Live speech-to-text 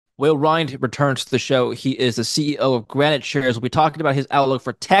Will Rhind returns to the show. He is the CEO of GraniteShares. We'll be talking about his outlook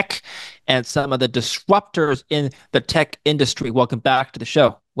for tech and some of the disruptors in the tech industry. Welcome back to the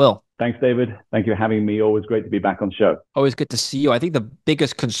show, Will. Thanks, David. Thank you for having me. Always great to be back on the show. Always good to see you. I think the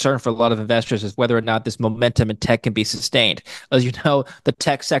biggest concern for a lot of investors is whether or not this momentum in tech can be sustained. As you know, the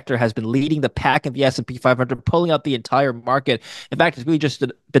tech sector has been leading the pack in the S&P 500, pulling out the entire market. In fact, it's really just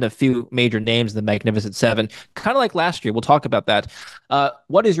been a few major names in the Magnificent Seven, kind of like last year. We'll talk about that.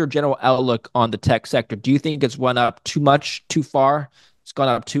 What is your general outlook on the tech sector? Do you think it's run up too much, too far? It's gone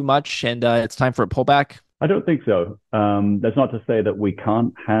up too much, and it's time for a pullback? I don't think so. That's not to say that we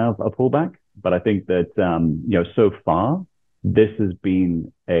can't have a pullback, but I think that, so far, this has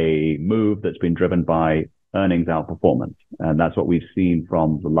been a move that's been driven by earnings outperformance. And that's what we've seen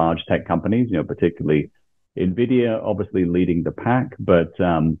from the large tech companies, particularly NVIDIA, obviously leading the pack. But,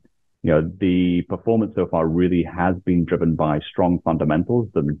 the performance so far really has been driven by strong fundamentals.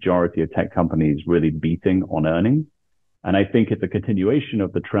 The majority of tech companies really beating on earnings. And I think it's a continuation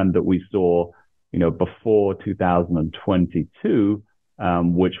of the trend that we saw before 2022,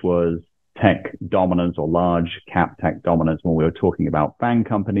 which was tech dominance or large cap tech dominance when we were talking about FANG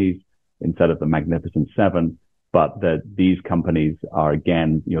companies instead of the Magnificent Seven, but that these companies are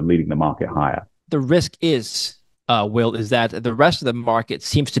again, leading the market higher. The risk is, Will, is that the rest of the market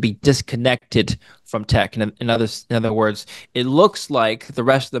seems to be disconnected from tech. In other words, it looks like the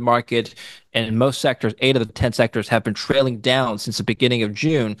rest of the market and in most sectors, 8 of the 10 sectors have been trailing down since the beginning of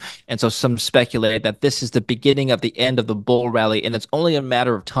June. And so some speculate that this is the beginning of the end of the bull rally, and it's only a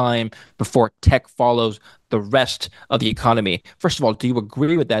matter of time before tech follows the rest of the economy. First of all, do you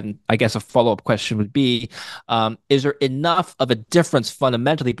agree with that? And I guess a follow-up question would be, is there enough of a difference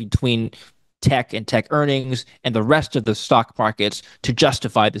fundamentally between tech and tech earnings and the rest of the stock markets to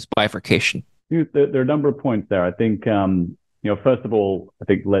justify this bifurcation? There are a number of points there. I think, first of all, I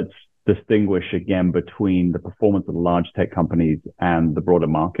think let's distinguish again between the performance of the large tech companies and the broader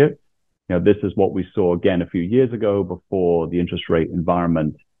market. This is what we saw again a few years ago before the interest rate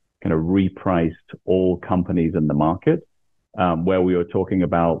environment kind of repriced all companies in the market, where we were talking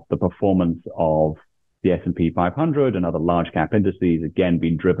about the performance of the S&P 500 and other large cap indices, again,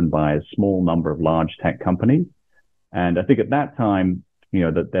 being driven by a small number of large tech companies. And I think at that time,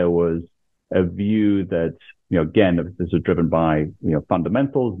 that there was a view that, again, this was driven by,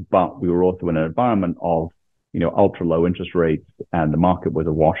 fundamentals, but we were also in an environment of, ultra low interest rates and the market was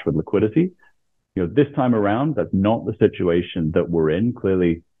awash with liquidity. This time around, that's not the situation that we're in.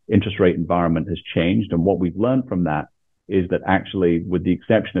 Clearly, interest rate environment has changed. And what we've learned from that is that actually, with the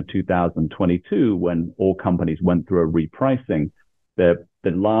exception of 2022, when all companies went through a repricing, the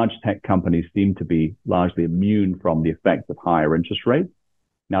large tech companies seem to be largely immune from the effects of higher interest rates.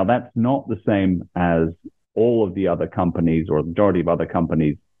 Now, that's not the same as all of the other companies or the majority of other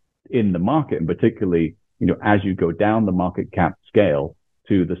companies in the market, and particularly, as you go down the market cap scale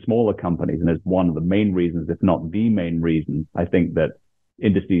to the smaller companies, and it's one of the main reasons, if not the main reason, I think that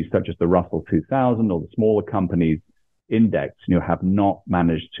indices such as the Russell 2000 or the smaller companies index, have not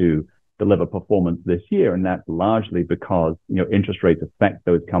managed to deliver performance this year. And that's largely because, interest rates affect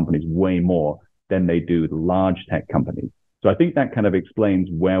those companies way more than they do the large tech companies. So I think that kind of explains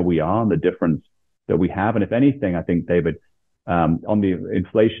where we are and the difference that we have. And if anything, I think, David, on the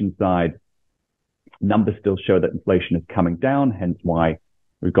inflation side, numbers still show that inflation is coming down, hence why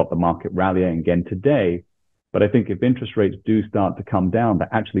we've got the market rallying again today. But I think if interest rates do start to come down, that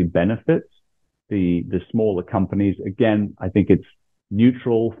actually benefits the smaller companies. Again, I think it's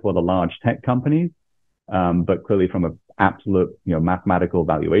neutral for the large tech companies, but clearly from an absolute, mathematical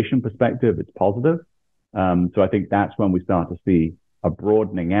valuation perspective, it's positive. So I think that's when we start to see a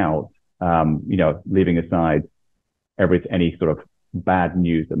broadening out, leaving aside any sort of bad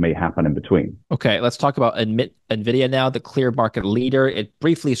news that may happen in between. Okay, let's talk about NVIDIA now, the clear market leader. It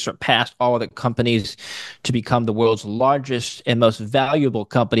briefly surpassed all of the companies to become the world's largest and most valuable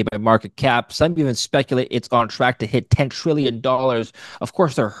company by market cap. Some even speculate it's on track to hit $10 trillion. Of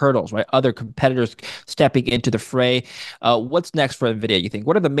course, there are hurdles, right? Other competitors stepping into the fray. What's next for NVIDIA, you think?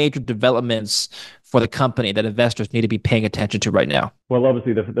 What are the major developments for the company that investors need to be paying attention to right now? Well,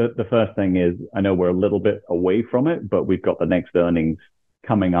 obviously, the first thing is, I know we're a little bit away from it, but we've got the next earnings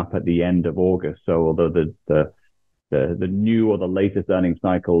coming up at the end of August. So although the new or the latest earnings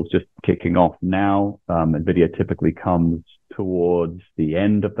cycle is just kicking off now, NVIDIA typically comes towards the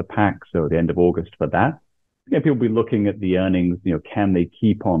end of the pack, so the end of August for that. People will be looking at the earnings, can they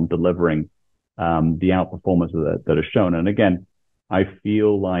keep on delivering the outperformance that are shown? And again, I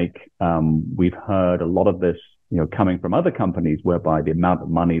feel like we've heard a lot of this, coming from other companies, whereby the amount of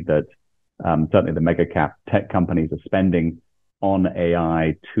money that certainly the mega cap tech companies are spending on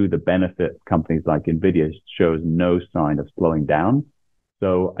AI to the benefit of companies like NVIDIA shows no sign of slowing down.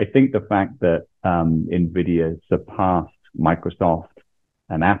 So I think the fact that NVIDIA surpassed Microsoft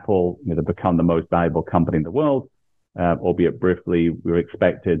and Apple, they've become the most valuable company in the world, albeit briefly, we were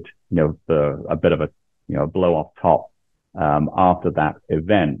expected, a bit of a, blow off top after that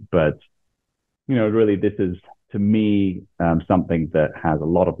event. But, really this is, to me, something that has a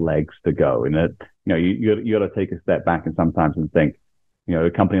lot of legs to go. And that, you got to take a step back and sometimes and think, a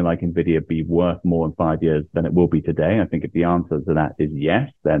company like NVIDIA be worth more in 5 years than it will be today. I think if the answer to that is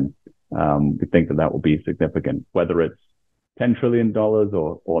yes, then we think that will be significant. Whether it's $10 trillion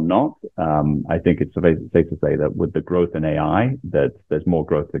or not, I think it's safe to say that with the growth in AI, that there's more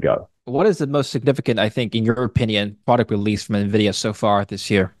growth to go. What is the most significant, I think, in your opinion, product release from NVIDIA so far this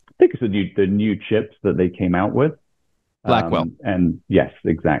year? I think it's the new chips that they came out with. Blackwell. And yes,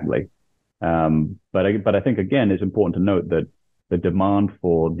 exactly. But I think, again, it's important to note that the demand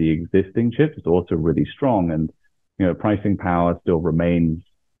for the existing chips is also really strong, and pricing power still remains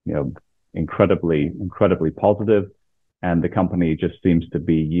incredibly positive, and the company just seems to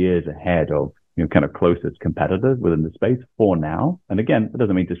be years ahead of kind of closest competitors within the space for now. And again, that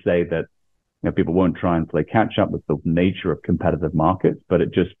doesn't mean to say that people won't try and play catch up with the nature of competitive markets, but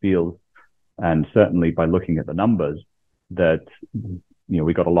it just feels, and certainly by looking at the numbers, that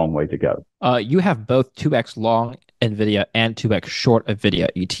we got a long way to go. You have both 2x long NVIDIA and 2x short NVIDIA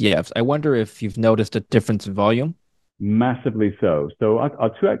ETFs. I wonder if you've noticed a difference in volume? Massively so. So our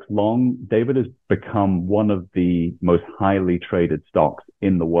 2x long, David, has become one of the most highly traded stocks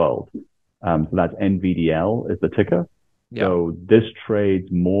in the world. So that's NVDL is the ticker. Yep. So this trades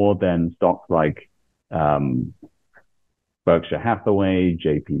more than stocks like Berkshire Hathaway,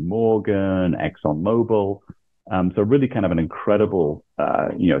 JP Morgan, ExxonMobil. So really kind of an incredible,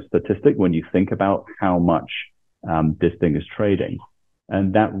 statistic when you think about how much this thing is trading.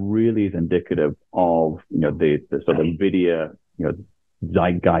 And that really is indicative of, the sort of NVIDIA,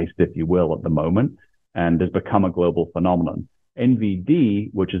 zeitgeist, if you will, at the moment, and has become a global phenomenon. NVD,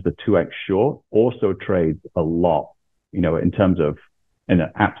 which is the 2x short, also trades a lot, in terms of, in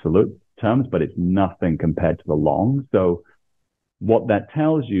absolute terms, but it's nothing compared to the long. So what that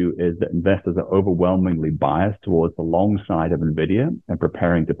tells you is that investors are overwhelmingly biased towards the long side of NVIDIA and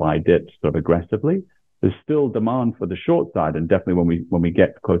preparing to buy dips sort of aggressively. There's still demand for the short side, and definitely when we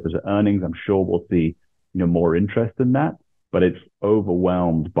get closer to earnings, I'm sure we'll see more interest in that. But it's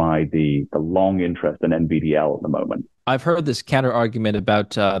overwhelmed by the long interest in NVDL at the moment. I've heard this counter argument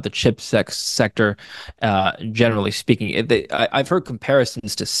about the chip sector, generally speaking. I've heard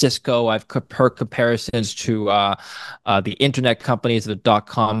comparisons to Cisco. I've heard comparisons to the internet companies, the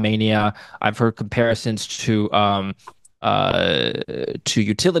dot-com mania. I've heard comparisons to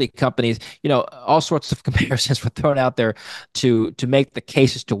utility companies. All sorts of comparisons were thrown out there to make the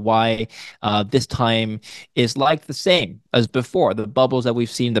case as to why this time is like the same as before, the bubbles that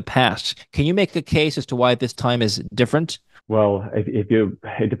we've seen in the past. Can you make a case as to why this time is different? Well,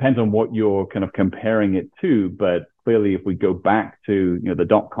 it depends on what you're kind of comparing it to, but clearly if we go back to the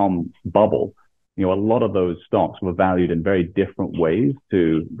dot-com bubble, a lot of those stocks were valued in very different ways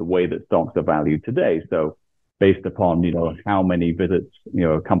to the way that stocks are valued today. So based upon, how many visits,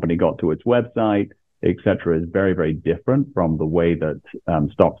 a company got to its website, et cetera, is very, very different from the way that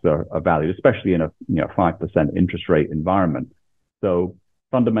stocks are valued, especially in a 5% interest rate environment. So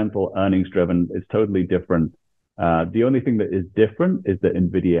fundamental earnings driven is totally different. The only thing that is different is that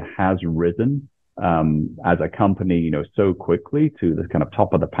NVIDIA has risen as a company, so quickly to the kind of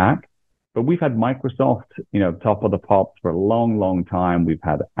top of the pack. But we've had Microsoft, top of the pops for a long, long time. We've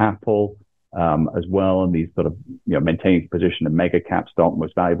had Apple as well, and these sort of maintaining position in mega cap stock,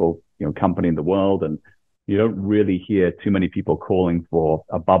 most valuable company in the world, and you don't really hear too many people calling for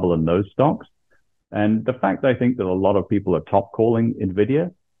a bubble in those stocks. And the fact I think that a lot of people are top calling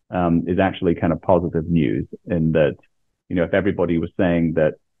NVIDIA is actually kind of positive news, in that if everybody was saying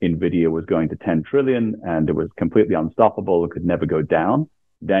that NVIDIA was going to 10 trillion and it was completely unstoppable and could never go down,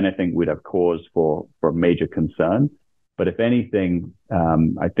 then I think we'd have cause for major concern. But if anything,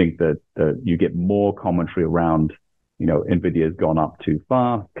 I think that you get more commentary around, NVIDIA has gone up too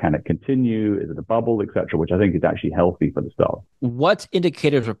far. Can it continue? Is it a bubble, et cetera, which I think is actually healthy for the stock. What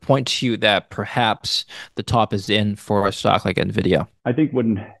indicators would point to you that perhaps the top is in for a stock like NVIDIA? I think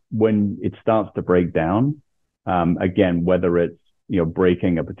when it starts to break down, again, whether it's,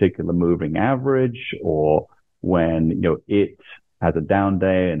 breaking a particular moving average, or when, it has a down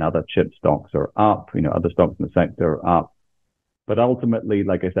day and other chip stocks are up, other stocks in the sector are up. But ultimately,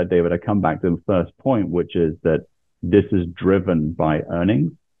 like I said, David, I come back to the first point, which is that this is driven by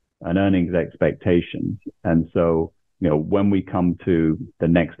earnings and earnings expectations. And so when we come to the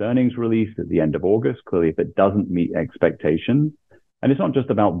next earnings release at the end of August, clearly if it doesn't meet expectations, and it's not just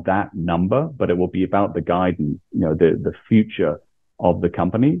about that number, but it will be about the guidance, the future of the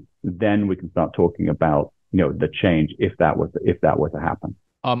company, then we can start talking about, the change if that were to happen.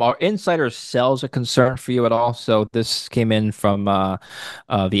 Are insider sales a concern for you at all? So this came in from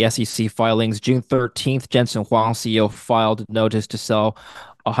the SEC filings. June 13th, Jensen Huang, CEO, filed a notice to sell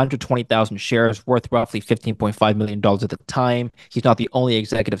 120,000 shares worth roughly $15.5 million at the time. He's not the only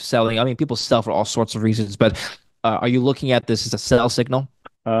executive selling. I mean, people sell for all sorts of reasons, but are you looking at this as a sell signal?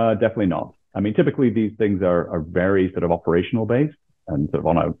 Definitely not. I mean, typically these things are very sort of operational based and sort of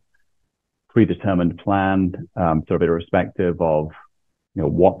on a predetermined plan, sort of irrespective of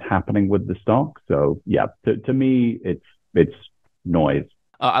what's happening with the stock. So yeah, to me, it's noise.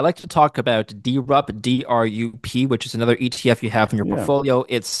 I like to talk about DRUP, DRUP, which is another ETF you have in your Yeah. portfolio.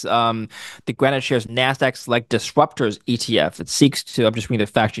 It's the GraniteShares NASDAQ Select Disruptors ETF. It seeks to, I'm just reading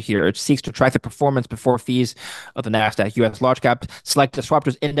the fact sheet here, it seeks to track the performance before fees of the NASDAQ US Large Cap Select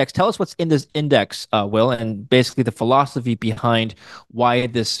Disruptors Index. Tell us what's in this index, Will, and basically the philosophy behind why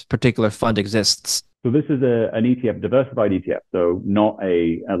this particular fund exists. So this is an ETF, diversified ETF, so not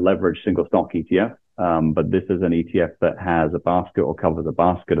a leveraged single stock ETF. But this is an ETF that has a basket or covers a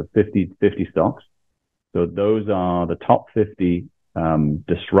basket of 50 stocks. So those are the top 50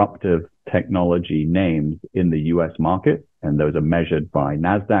 disruptive technology names in the US market. And those are measured by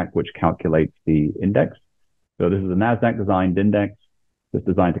NASDAQ, which calculates the index. So this is a NASDAQ designed index that's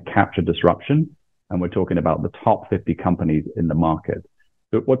designed to capture disruption. And we're talking about the top 50 companies in the market.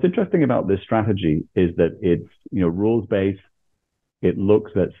 So what's interesting about this strategy is that it's, rules based. It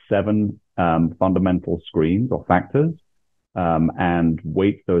looks at 7 fundamental screens or factors and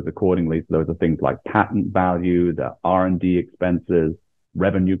weights those accordingly. So those are things like patent value, the R&D expenses,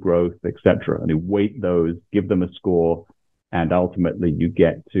 revenue growth, etc. And you weight those, give them a score, and ultimately you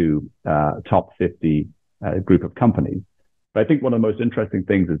get to top 50 group of companies. But I think one of the most interesting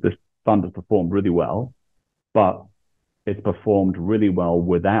things is this fund has performed really well, but it's performed really well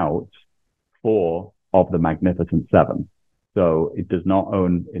without 4 of the Magnificent Seven. So it does not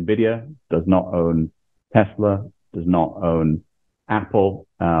own NVIDIA, does not own Tesla, does not own Apple,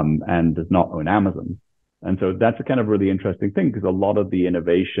 and does not own Amazon. And so that's a kind of really interesting thing because a lot of the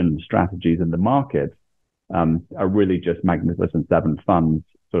innovation strategies in the market are really just Magnificent Seven funds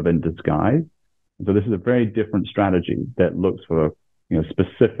sort of in disguise. And so this is a very different strategy that looks for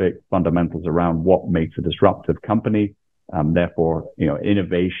specific fundamentals around what makes a disruptive company, therefore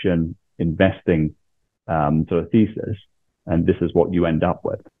innovation, investing sort of thesis. And this is what you end up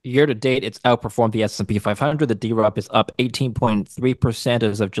with. Year to date, it's outperformed the S&P 500. The DRUP is up 18.3%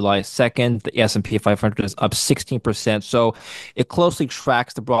 as of July 2nd. The S&P 500 is up 16%. So it closely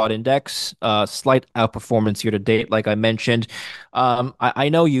tracks the broad index. Slight outperformance year to date, like I mentioned. I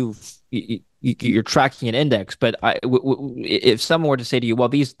know you're tracking an index, but if someone were to say to you, well,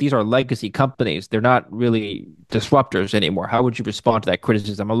 these are legacy companies, they're not really disruptors anymore, how would you respond to that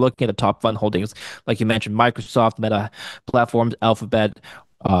criticism? I'm looking at the top fund holdings, like you mentioned, Microsoft, Meta Platforms, Alphabet,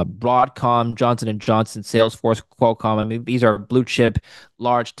 Broadcom, Johnson & Johnson, Salesforce, Qualcomm. I mean, these are blue chip,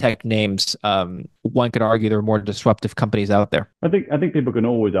 large tech names. One could argue they're more disruptive companies out there. I think people can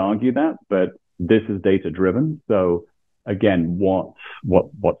always argue that, but this is data driven. So again, what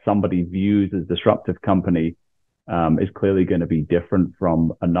somebody views as disruptive company is clearly going to be different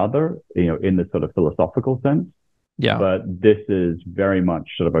from another, in the sort of philosophical sense. Yeah. But this is very much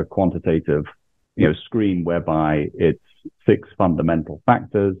sort of a quantitative, screen whereby it's 6 fundamental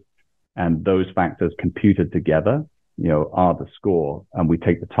factors, and those factors computed together, are the score, and we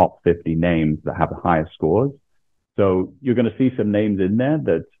take the top 50 names that have the highest scores. So you're going to see some names in there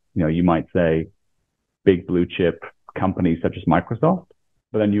that you might say big blue chip companies such as Microsoft,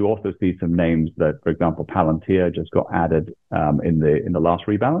 but then you also see some names that, for example, Palantir just got added in the last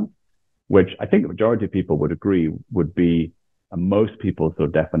rebalance, which I think the majority of people would agree would be most people's sort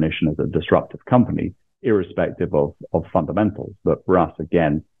of definition as a disruptive company, irrespective of fundamentals. But for us,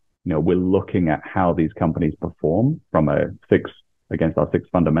 again, we're looking at how these companies perform from against our 6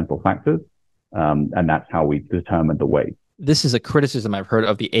 fundamental factors, and that's how we determine the weight. This is a criticism I've heard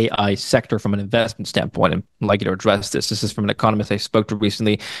of the AI sector from an investment standpoint, and I'd like you to address this. This is from an economist I spoke to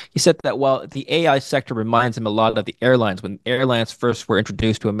recently. He said that while the AI sector reminds him a lot of the airlines, when airlines first were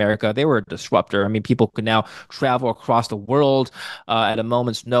introduced to America, they were a disruptor. I mean, people could now travel across the world at a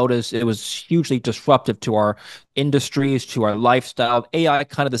moment's notice. It was hugely disruptive to our industries, to our lifestyle. AI,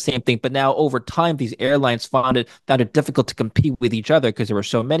 kind of the same thing. But now over time, these airlines found it difficult to compete with each other because there were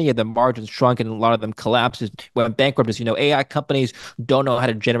so many of them. Margins shrunk and a lot of them collapsed, went bankrupt. As you know, AI AI companies don't know how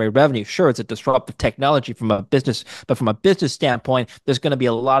to generate revenue. Sure, it's a disruptive technology from a business, but from a business standpoint, there's going to be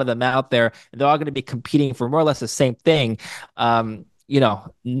a lot of them out there. And they're all going to be competing for more or less the same thing.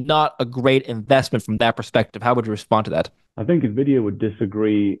 Not a great investment from that perspective. How would you respond to that? I think NVIDIA would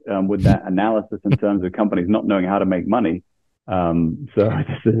disagree with that analysis in terms of companies not knowing how to make money. So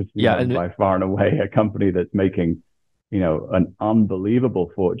this is, Yeah, and by far and away a company that's making, an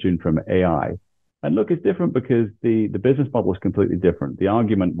unbelievable fortune from AI. And look, it's different because the business model is completely different. The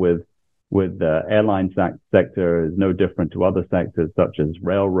argument with the airline sector is no different to other sectors such as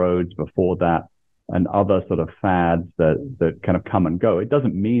railroads before that and other sort of fads that kind of come and go. It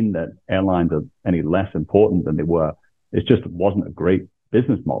doesn't mean that airlines are any less important than they were. It just wasn't a great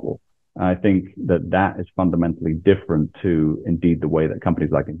business model. And I think that is fundamentally different to indeed the way that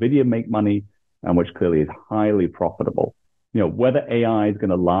companies like NVIDIA make money, and which clearly is highly profitable. Whether AI is going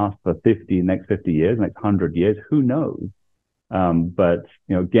to last for next 50 years, next 100 years, who knows? But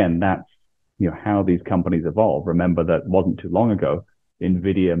again, that's how these companies evolve. Remember that wasn't too long ago,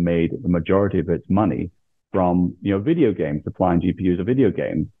 NVIDIA made the majority of its money from video games, supplying GPUs to video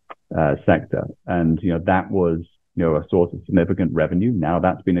game sector, and that was a source of significant revenue. Now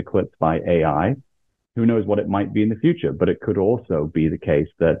that's been eclipsed by AI. Who knows what it might be in the future? But it could also be the case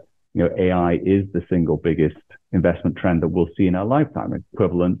that AI is the single biggest investment trend that we'll see in our lifetime,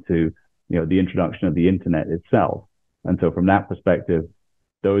 equivalent to the introduction of the internet itself. And so from that perspective,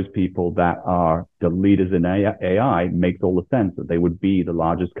 those people that are the leaders in AI makes all the sense that they would be the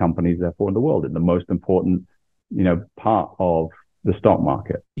largest companies therefore in the world, in the most important part of the stock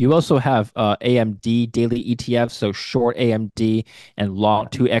market. you also have AMD daily ETF, so short AMD and long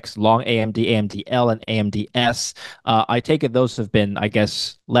 2X long AMD, AMDL, and AMDS. I take it those have been, I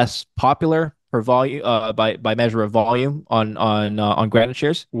guess, less popular per volume by measure of volume on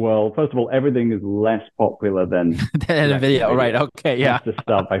GraniteShares. Well, first of all, everything is less popular than Than NVIDIA. Oh, right. NVIDIA. Okay. Yeah. Let's just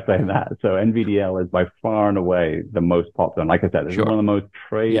start by saying that. So NVDL is by far and away the most popular. And like I said, this is one Sure. of the most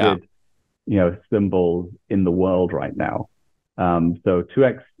Yeah. traded, symbols in the world right now. So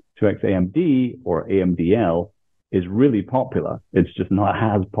 2X AMD or AMDL is really popular. It's just not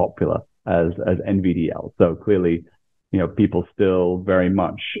as popular as NVDL. So clearly, people still very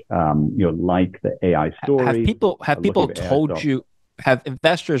much, like the AI Have story. people Looking at AI told stocks. you, have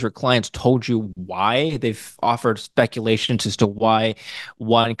investors or clients told you why they've offered speculations as to why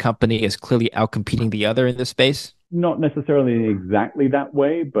one company is clearly outcompeting the other in this space? Not necessarily exactly that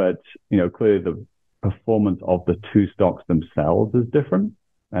way, but clearly the performance of the two stocks themselves is different.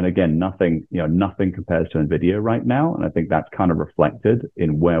 And again, nothing compares to NVIDIA right now. And I think that's kind of reflected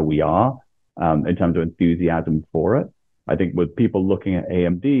in where we are in terms of enthusiasm for it. I think with people looking at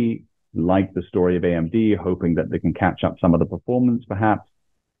AMD, like the story of AMD, hoping that they can catch up some of the performance perhaps,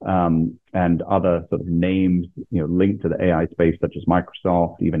 and other sort of names, linked to the AI space, such as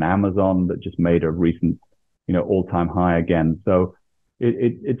Microsoft, even Amazon, that just made a recent, all-time high again. So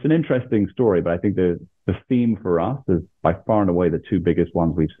it's an interesting story, but I think the theme for us is by far and away the two biggest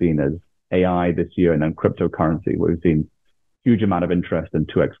ones we've seen is AI this year and then cryptocurrency, where we've seen huge amount of interest in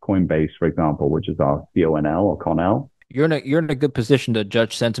 2X Coinbase, for example, which is our CONL or CONL. You're in a good position to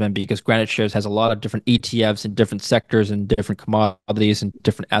judge sentiment because GraniteShares has a lot of different ETFs in different sectors and different commodities and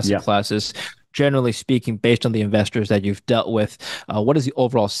different asset Yeah, classes. Generally speaking, based on the investors that you've dealt with, what is the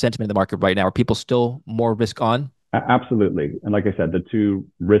overall sentiment in the market right now? Are people still more risk on? absolutely. And like I said, the two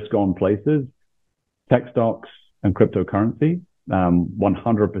risk on places, tech stocks and cryptocurrency,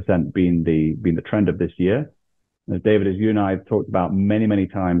 100% being the trend of this year. As David, as you and I have talked about many, many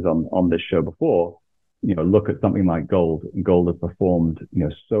times on this show before, look at something like gold. Gold has performed,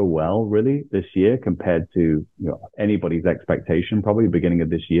 so well really this year compared to, anybody's expectation probably beginning of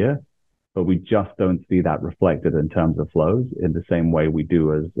this year. But we just don't see that reflected in terms of flows in the same way we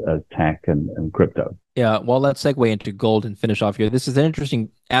do as tech and crypto. Yeah, well, let's segue into gold and finish off here. This is an interesting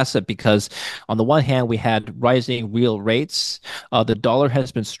asset because, on the one hand, we had rising real rates, the dollar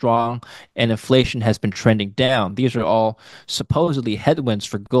has been strong, and inflation has been trending down. These are all supposedly headwinds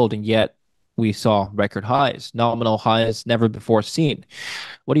for gold, and yet we saw record highs, nominal highs never before seen.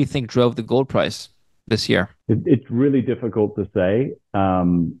 What do you think drove the gold price this year? It's really difficult to say.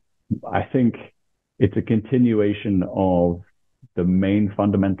 I think it's a continuation of the main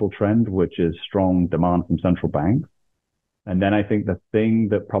fundamental trend, which is strong demand from central banks. And then I think the thing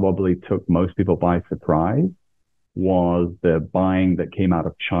that probably took most people by surprise was the buying that came out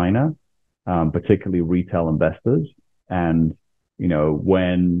of China, particularly retail investors. And,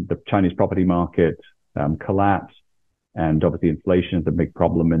 when the Chinese property market collapsed, and obviously inflation is a big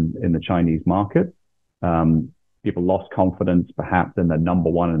problem in the Chinese market, people lost confidence perhaps in their number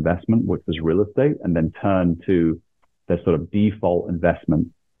one investment, which was real estate, and then turned to their sort of default investment,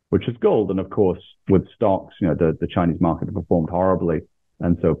 which is gold. And of course, with stocks, the Chinese market had performed horribly.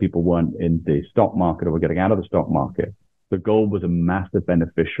 And so people weren't in the stock market or were getting out of the stock market. So gold was a massive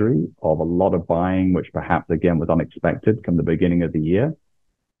beneficiary of a lot of buying, which perhaps again was unexpected from the beginning of the year.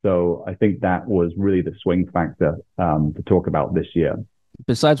 So I think that was really the swing factor to talk about this year.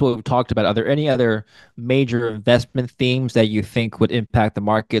 Besides what we've talked about, are there any other major investment themes that you think would impact the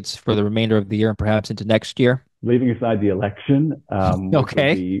markets for the remainder of the year and perhaps into next year? Leaving aside the election, which would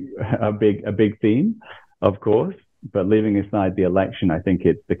Okay. be a big theme, of course, but leaving aside the election, I think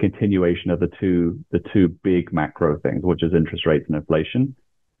it's the continuation of the two big macro things, which is interest rates and inflation.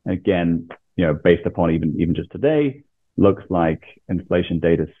 Again, based upon even just today, looks like inflation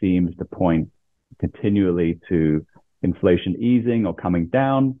data seems to point continually to inflation easing or coming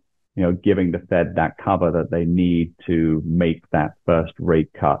down, giving the Fed that cover that they need to make that first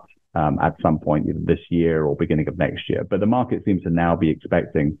rate cut at some point either this year or beginning of next year. But the market seems to now be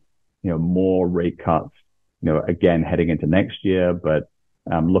expecting, more rate cuts, again, heading into next year, but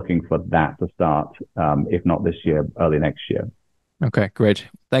looking for that to start, if not this year, early next year. Okay, great.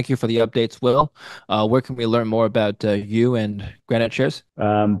 Thank you for the updates, Will. Where can we learn more about you and GraniteShares?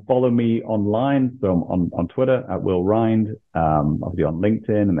 Follow me online. So I'm on Twitter at Will Rhind, obviously on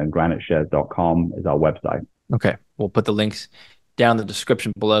LinkedIn, and then graniteshares.com is our website. Okay, we'll put the links down in the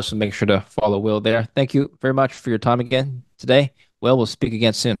description below, so make sure to follow Will there. Thank you very much for your time again today. Will, we'll speak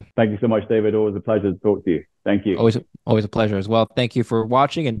again soon. Thank you so much, David. Always a pleasure to talk to you. Thank you. Always a pleasure as well. Thank you for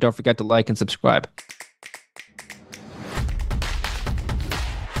watching, and don't forget to like and subscribe.